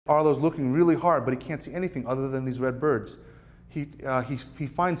Arlo's looking really hard, but he can't see anything other than these red birds. He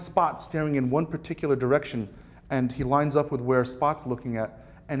finds Spot staring in one particular direction, and he lines up with where Spot's looking at,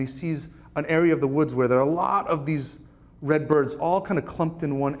 and he sees an area of the woods where there are a lot of these red birds all kind of clumped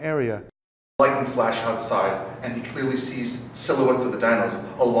in one area. Lightning flash outside, and he clearly sees silhouettes of the dinos,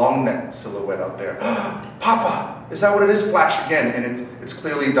 a long-necked silhouette out there. Papa, is that what it is? Flash again, and it's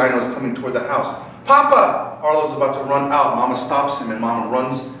clearly dinos coming toward the house. Papa! Arlo's about to run out. Mama stops him, and Mama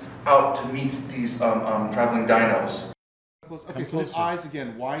runs out to meet these traveling dinos. Okay, so his eyes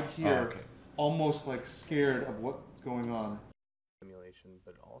again, wide here, almost like scared of what's going on. Simulation,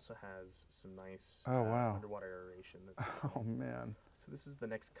 but it also has some nice underwater aeration. Oh man. So this is the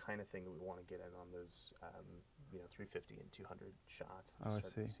next kind of thing that we want to get in on those, 350 and 200 shots. Oh, I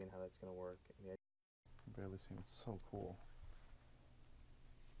see. Seeing how that's going to work. I've barely seen it. So cool.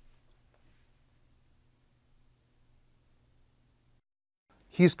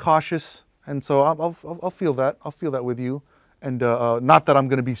 He's cautious, and so I'll feel that. I'll feel that with you, and not that I'm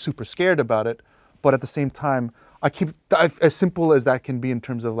going to be super scared about it, but at the same time, I keep as simple as that can be in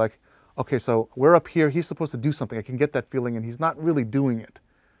terms of like, okay, so we're up here. He's supposed to do something. I can get that feeling, and he's not really doing it.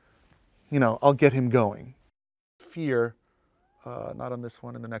 I'll get him going. Fear, not on this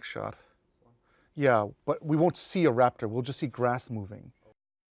one. In the next shot. Yeah, but we won't see a raptor. We'll just see grass moving.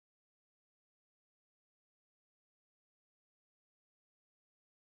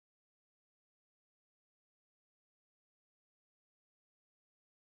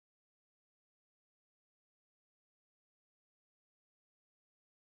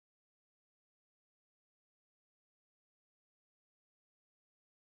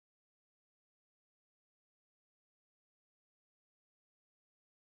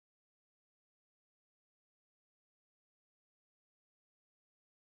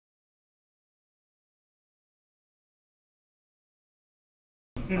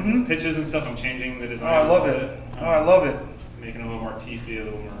 Pitches and stuff, I'm changing the design. Oh, I love it. I love it. Making it a little more teethy, a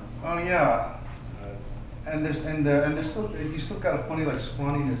little more. Oh yeah. And there's still, you still got a funny like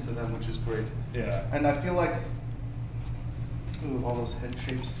scrawniness to them, which is great. Yeah. And I feel like, ooh, all those head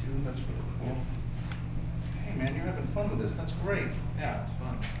shapes too. That's really cool. Hey man, you're having fun with this. That's great. Yeah, it's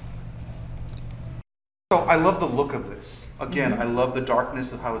fun. So I love the look of this. Again, I love the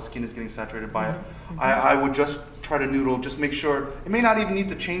darkness of how his skin is getting saturated by it. I would just try to noodle, just make sure, it may not even need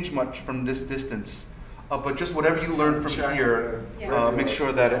to change much from this distance, but just whatever you learn from here, make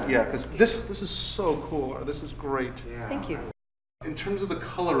sure that, because this is so cool. This is great. Yeah. Thank you. In terms of the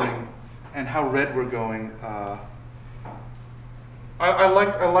coloring and how red we're going, I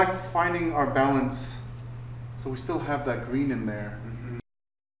like finding our balance, so we still have that green in there.